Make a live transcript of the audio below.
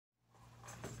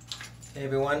Hey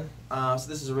everyone, so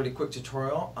this is a really quick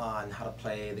tutorial on how to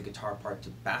play the guitar part to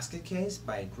Basket Case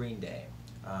by Green Day.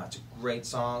 It's a great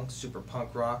song, super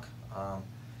punk rock,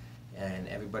 and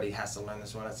everybody has to learn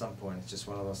this one at some point. It's just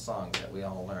one of those songs that we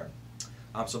all learn.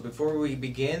 So before we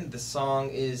begin, the song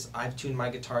is, I've tuned my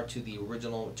guitar to the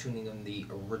original tuning in the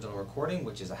original recording,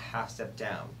 which is a half step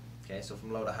down. Okay, so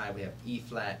from low to high we have E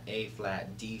flat, A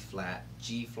flat, D flat,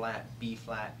 G flat, B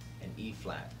flat, and E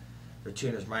flat. For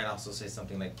tuners, might also say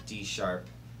something like D sharp,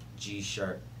 G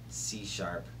sharp, C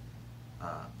sharp,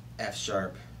 F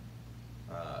sharp,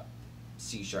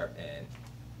 C sharp, and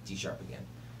D sharp again.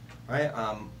 Alright,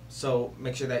 so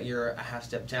make sure that you're a half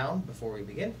step down before we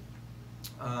begin.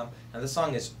 Now this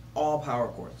song is all power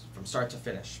chords from start to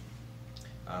finish.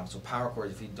 So power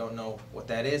chords, if you don't know what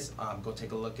that is, go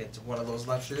take a look at one of those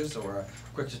lectures or a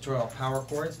quick tutorial on power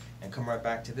chords and come right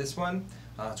back to this one.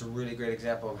 It's a really great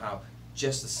example of how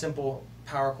just a simple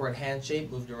power chord hand shape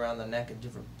moved around the neck in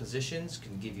different positions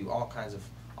can give you all kinds of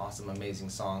awesome, amazing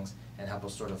songs and help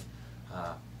us sort of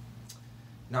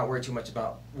not worry too much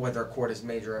about whether a chord is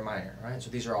major or minor. Right? So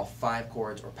these are all 5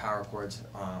 chords or power chords.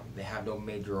 They have no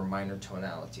major or minor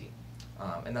tonality.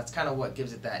 And that's kind of what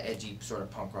gives it that edgy sort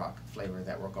of punk rock flavor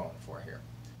that we're going for here.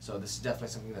 So this is definitely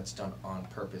something that's done on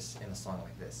purpose in a song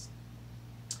like this.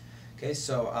 Okay,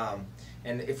 so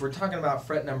and if we're talking about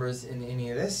fret numbers in any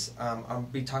of this, I'll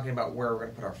be talking about where we're going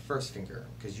to put our first finger,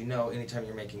 because you know anytime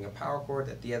you're making a power chord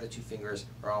that the other 2 fingers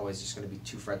are always just going to be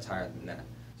 2 frets higher than that.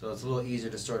 So it's a little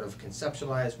easier to sort of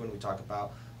conceptualize when we talk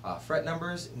about fret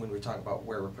numbers and when we talk about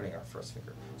where we're putting our first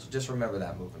finger. So just remember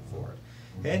that moving forward.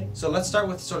 Okay, so let's start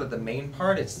with sort of the main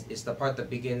part. It's the part that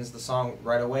begins the song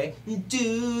right away. Do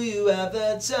you have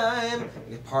the time?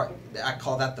 The part, I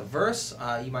call that the verse.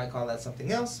 You might call that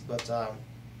something else, but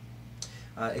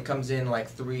it comes in like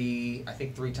I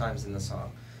think three times in the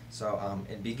song. So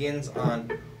it begins on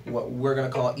what we're gonna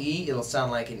call E. It'll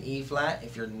sound like an E flat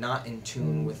if you're not in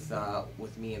tune with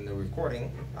me in the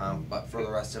recording. But for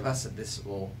the rest of us, this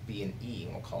will be an E,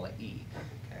 and we'll call it E.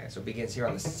 Okay, so it begins here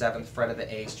on the 7th fret of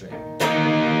the A string. Do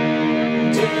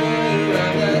you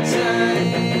have the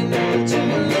time to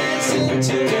listen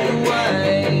to the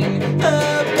wine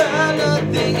about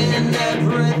nothing and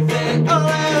everything all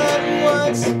at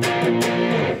once?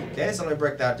 Okay, so let me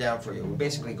break that down for you. We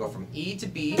basically go from E to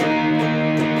B.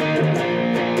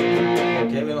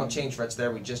 Okay, we don't change frets there,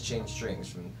 we just change strings.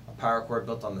 From a power chord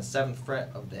built on the 7th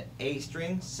fret of the A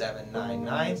string, 7, 9,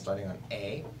 9, starting on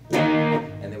A.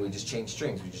 And then we just change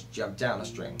strings, we just jump down a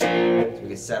string. So we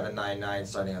get 7, 9, 9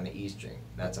 starting on the E string.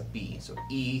 That's a B. So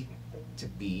E to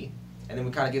B. And then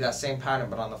we kind of do that same pattern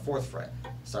but on the 4th fret.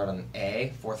 Start on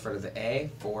A, 4th fret of the A,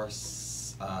 4,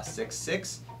 6,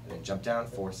 6, and then jump down,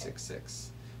 4, 6,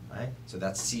 6. Right? So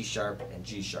that's C sharp and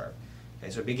G sharp.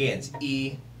 Okay, so it begins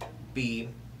E, B,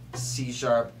 C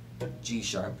sharp, G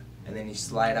sharp, and then you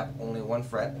slide up only 1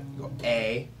 fret. You go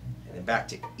A, and then back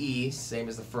to E, same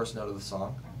as the first note of the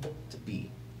song, to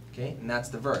B. Okay, and that's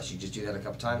the verse. You just do that a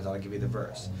couple times, I'll give you the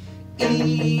verse.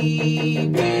 E,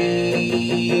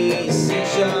 B, C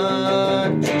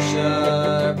sharp, G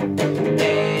sharp,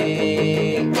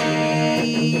 A, E, B.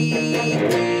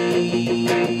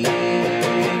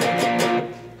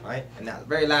 Right? And now the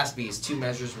very last beat is 2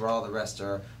 measures where all the rest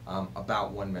are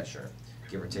about 1 measure,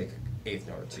 give or take an 8th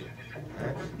note or 2.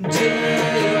 Right? Do you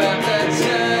have the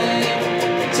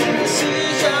time to C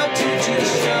sharp to G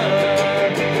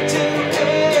sharp to A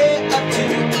up to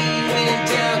E and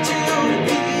down to B?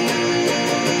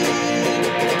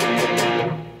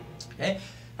 Okay.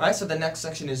 Alright, so the next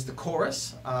section is the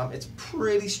chorus. It's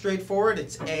pretty straightforward.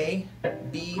 It's A,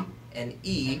 B, and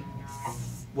E.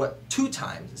 2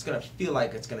 times. It's going to feel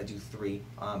like it's going to do 3,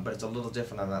 but it's a little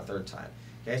different on that 3rd time.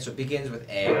 Okay, so it begins with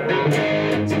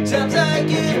A. Sometimes I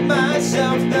give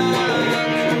myself the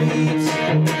creeps.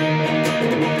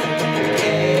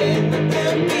 And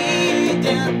then B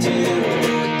down to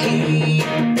E.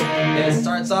 And it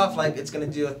starts off like it's going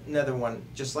to do another one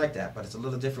just like that, but it's a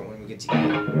little different when we get to E.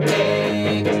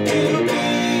 A to B,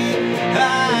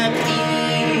 I'm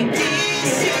E, D,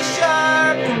 C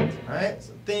sharp. Alright,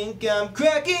 so think I'm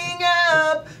cracking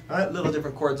up. Alright, little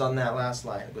different chords on that last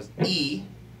line. It goes E,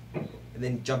 and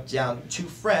then jump down 2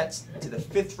 frets to the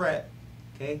 5th fret.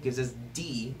 Okay, gives us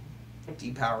D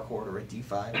power chord or a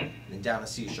D5, and then down to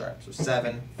C sharp. So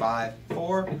 7, 5,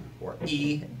 4, or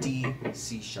E, D,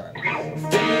 C sharp. Think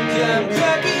I'm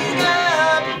cracking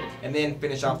up. And then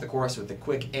finish off the chorus with a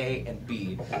quick A and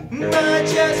B. Am I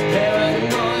just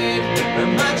paranoid? Or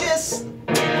am I just...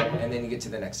 And then you get to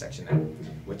the next section now,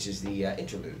 which is the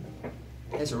interlude.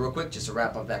 Okay, so real quick, just to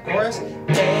wrap up that chorus.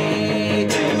 A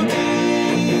to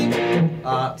B.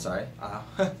 Sorry.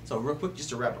 So real quick, just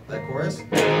to wrap up that chorus.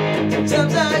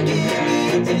 Sometimes I get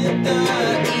me to the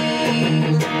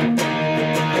E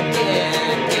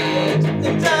again,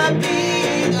 sometimes I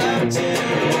beat up to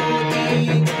E,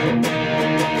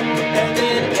 and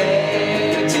then A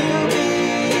to B,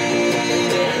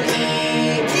 then E,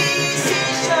 D, C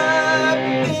sharp,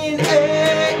 then A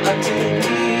up to B.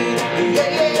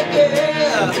 Yeah.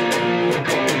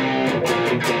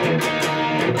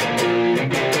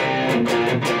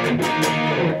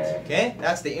 Okay,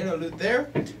 that's the interlude there.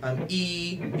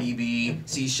 E, B, B,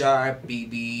 C sharp, B,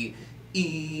 B,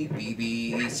 E, B,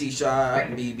 B, C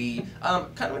sharp, B, B.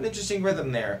 Kind of an interesting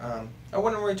rhythm there. I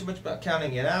wouldn't worry too much about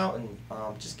counting it out, and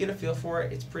just get a feel for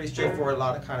it. It's pretty straightforward. A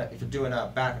lot of if you're doing a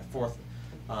back and forth,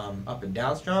 up and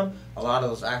down strum, a lot of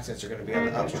those accents are going to be on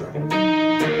the up strum.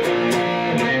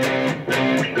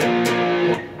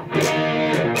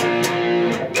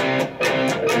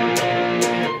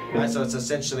 So it's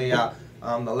essentially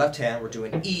on the left hand we're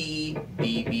doing E,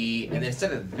 B, B, and then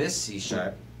instead of this C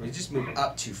sharp, we just move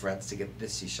up 2 frets to get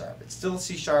this C sharp. It's still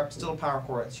C sharp, still a power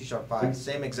chord, C sharp 5,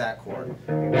 same exact chord.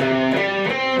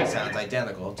 It sounds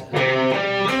identical to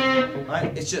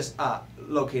right? It's just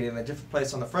located in a different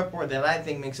place on the fretboard. That I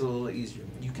think makes it a little easier.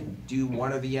 You can do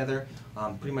one or the other.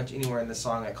 Pretty much anywhere in the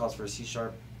song that calls for a C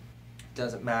sharp,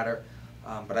 doesn't matter.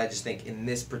 But I just think in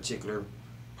this particular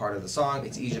part of the song,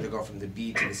 it's easier to go from the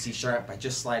B to the C sharp by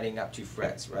just sliding up 2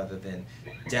 frets rather than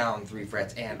down 3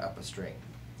 frets and up a string.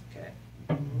 Okay.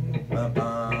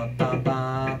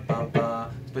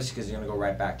 Especially because you're going to go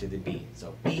right back to the B.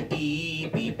 So B, E,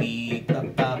 B, B, ba,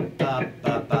 ba, ba,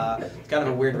 ba, ba. It's kind of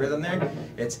a weird rhythm there.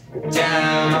 It's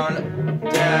down,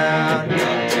 down,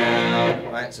 up,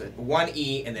 down. Right? So 1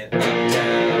 E and then up,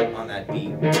 down on that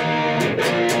B.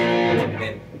 And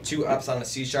then 2 ups on the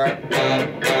C sharp, up,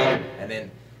 and then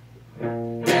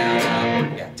down,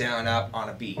 up, yeah, down, up on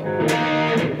a B.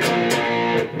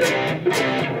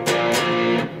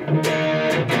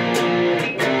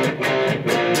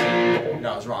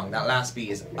 No, I was wrong. That last B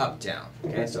is up, down.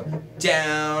 Okay, so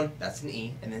down, that's an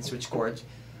E, and then switch chords.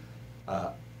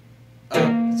 Up, so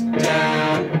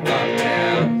down, up,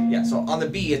 down. Yeah, so on the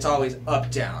B, it's always up,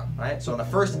 down, right? So on the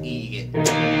first E, you get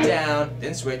down,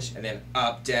 then switch, and then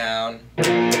up, down.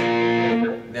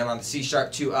 Then on the C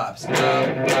sharp, 2 ups, up,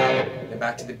 then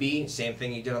back to the B, same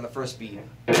thing you did on the first B,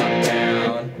 up,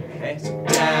 down, okay, so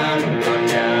down, up,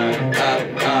 down,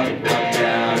 up, down,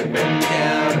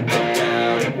 down,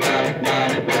 up,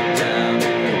 down.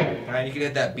 Alright, you can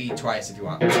hit that B twice if you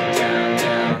want, down,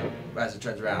 down, as it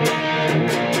turns around.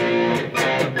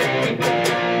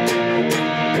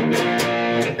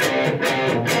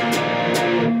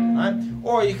 Alright,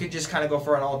 or you could just kind of go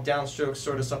for an all downstroke,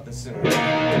 sort of something similar.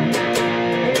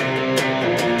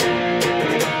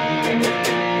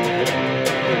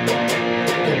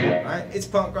 It's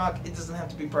punk rock, it doesn't have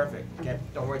to be perfect, okay?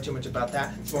 Don't worry too much about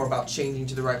that. It's more about changing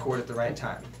to the right chord at the right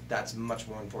time. That's much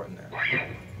more important there.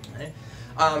 Okay?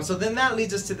 So then that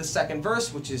leads us to the second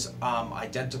verse, which is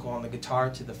identical on the guitar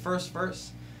to the first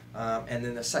verse. And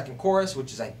then the second chorus,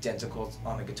 which is identical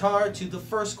on the guitar to the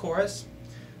first chorus.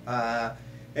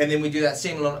 And then we do that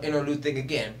same little interlude thing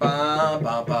again. Bum,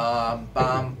 bum, bum,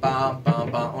 bum, bum, bum,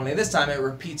 bum. Only this time it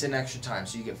repeats an extra time.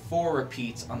 So you get 4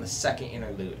 repeats on the second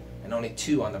interlude and only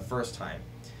 2 on the first time.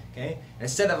 Okay? And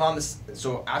instead of on this,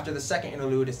 so after the second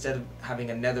interlude, instead of having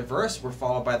another verse, we're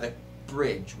followed by the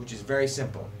bridge, which is very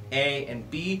simple. A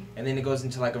and B, and then it goes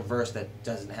into like a verse that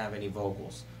doesn't have any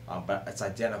vocals. But it's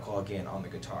identical again on the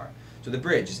guitar. So the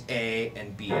bridge is A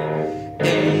and B. A,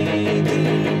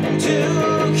 B, 2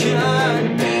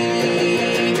 can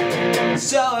be,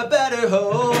 so I better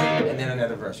hold. And then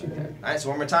another verse right there. Alright, so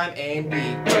one more time. A and B.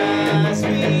 Grasp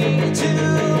me to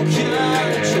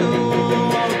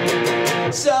control,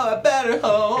 so I better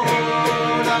hold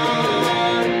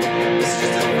on. This is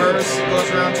just a verse. It goes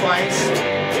around twice.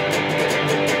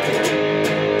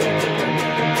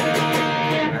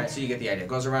 You get the idea. It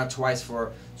goes around twice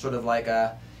for sort of like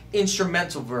a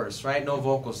instrumental verse, right? No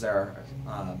vocals there,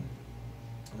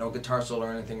 no guitar solo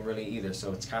or anything really either.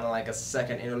 So it's kind of like a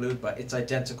second interlude, but it's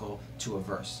identical to a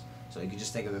verse. So you can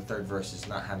just think of the third verse as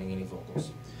not having any vocals.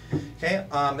 Okay,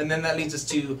 and then that leads us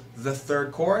to the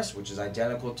third chorus, which is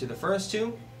identical to the first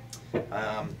 2.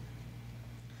 And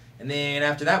then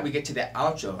after that, we get to the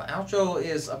outro. The outro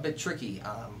is a bit tricky.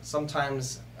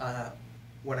 Sometimes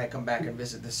when I come back and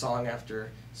visit the song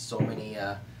after so many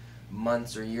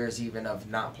months or years even of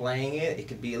not playing it, it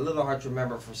can be a little hard to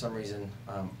remember for some reason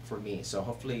for me. So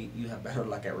hopefully you have better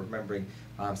luck at remembering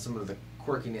some of the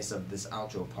quirkiness of this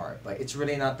outro part. But it's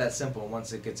really not that simple.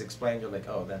 Once it gets explained, you're like,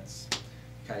 oh, that's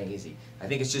kind of easy. I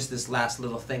think it's just this last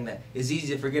little thing that is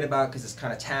easy to forget about because it's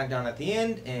kind of tagged on at the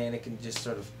end, and it can just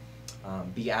sort of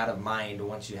be out of mind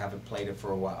once you haven't played it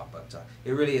for a while. But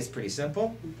it really is pretty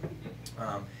simple.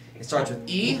 It starts with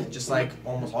E, just like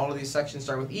almost all of these sections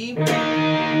start with E.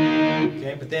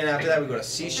 Okay, but then after that we go to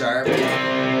C sharp. Okay,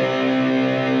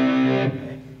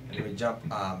 and then we jump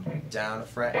down a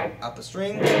fret, up a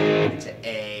string, to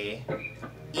A,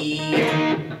 E,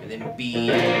 and then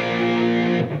B.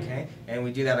 Okay, and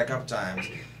we do that a couple times.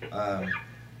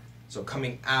 So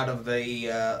coming out of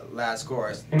the last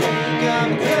chorus. Come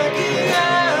cracking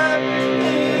up,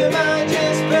 am I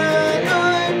just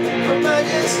paranoid, or am I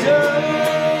just stoned?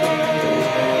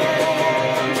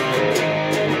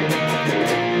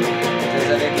 Does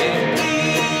that again? E,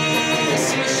 C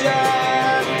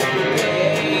sharp, A,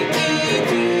 E,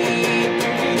 B,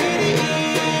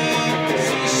 C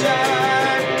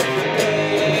sharp, A,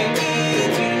 E, B,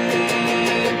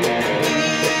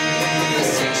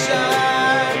 C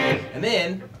sharp. And then,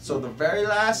 so the very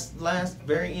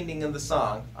very ending of the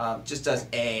song just does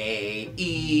A,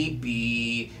 E,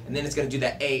 B, and then it's going to do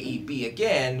that A, E, B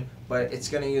again, but it's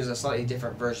going to use a slightly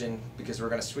different version because we're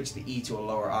going to switch the E to a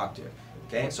lower octave.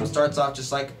 Okay, so it starts off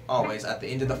just like always at the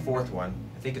end of the fourth one.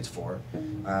 I think it's 4.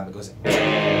 It goes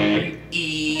A,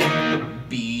 E,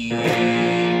 B,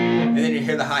 and then you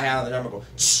hear the hi-hat on the drum go.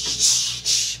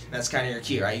 That's kind of your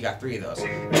key, right? You got 3 of those. A,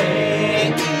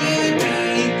 E, B,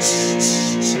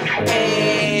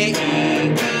 A,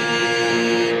 E, B.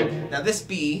 Now this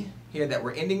B here that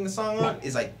we're ending the song on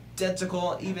is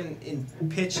identical, even in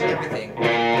pitch and everything,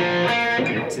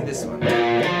 to this one.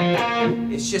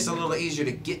 It's just a little easier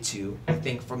to get to, I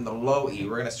think, from the low E.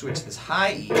 We're gonna switch this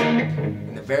high E,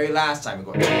 and the very last time we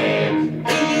go A, E,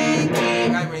 B.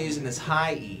 Right, we're using this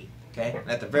high E. Okay,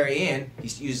 and at the very end, he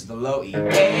uses the low E.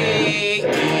 A, E,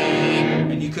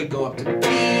 and you could go up to B,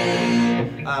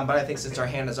 but I think since our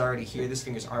hand is already here, this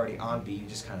finger's already on B, you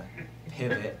just kind of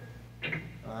pivot,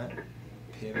 alright?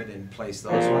 Pivot and place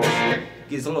those ones.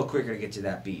 It's a little quicker to get to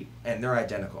that B, and they're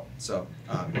identical. So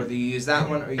whether you use that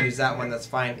one or you use that one, that's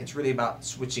fine. It's really about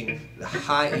switching the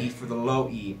high E for the low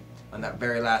E on that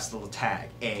very last little tag.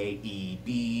 A, E,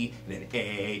 B, and then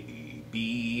A, E,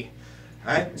 B.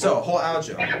 Alright, so whole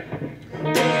outro.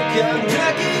 Come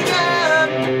cracking up,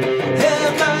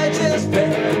 am I just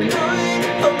paranoid,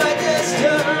 or am I just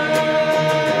stoned?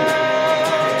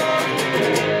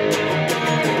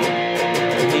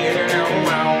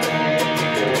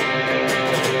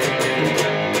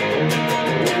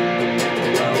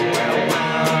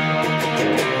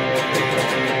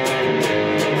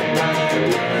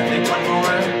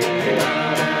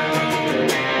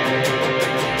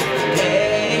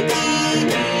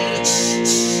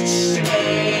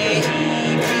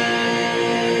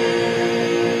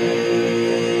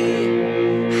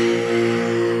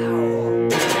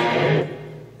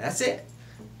 That's it.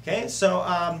 Okay, so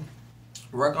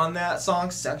work on that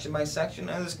song section by section.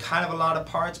 Now, there's kind of a lot of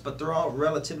parts, but they're all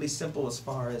relatively simple as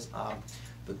far as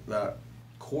the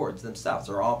chords themselves.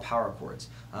 They're all power chords.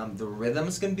 The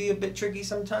rhythms can be a bit tricky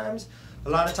sometimes. A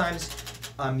lot of times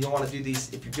you'll want to do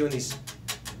these, if you're doing these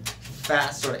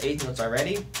fast sort of 8th notes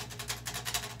already,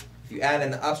 if you add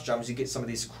in the up strums, you get some of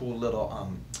these cool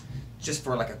little just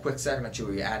for like a quick second or two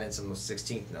where you add in some of those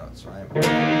 16th notes, right?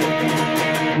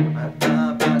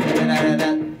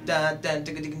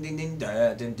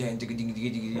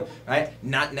 Right?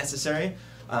 Not necessary,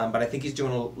 but I think he's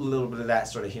doing a little bit of that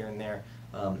sort of here and there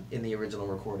in the original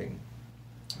recording.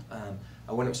 I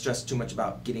wouldn't stress too much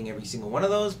about getting every single one of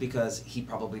those because he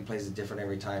probably plays it different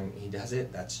every time he does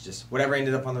it. That's just whatever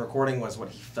ended up on the recording was what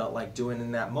he felt like doing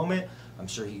in that moment. I'm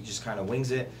sure he just kind of wings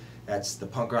it. That's the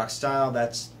punk rock style.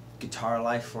 That's guitar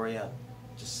life for you.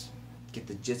 Just get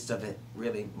the gist of it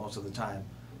really most of the time.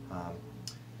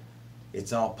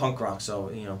 It's all punk rock,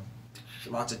 so you know,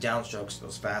 lots of downstrokes,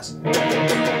 those fast.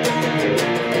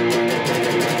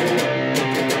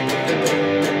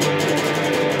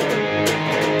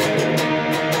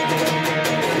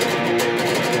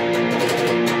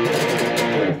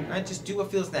 Right, just do what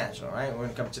feels natural, right? We're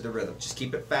gonna come to the rhythm. Just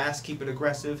keep it fast, keep it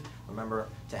aggressive. Remember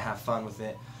to have fun with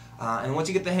it. And once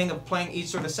you get the hang of playing each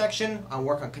sort of section, I'll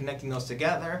work on connecting those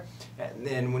together. And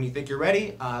then when you think you're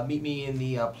ready, meet me in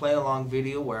the play-along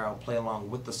video where I'll play along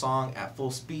with the song at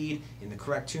full speed in the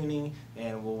correct tuning,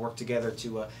 and we'll work together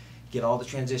to get all the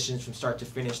transitions from start to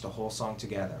finish, the whole song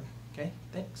together. Okay,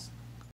 thanks.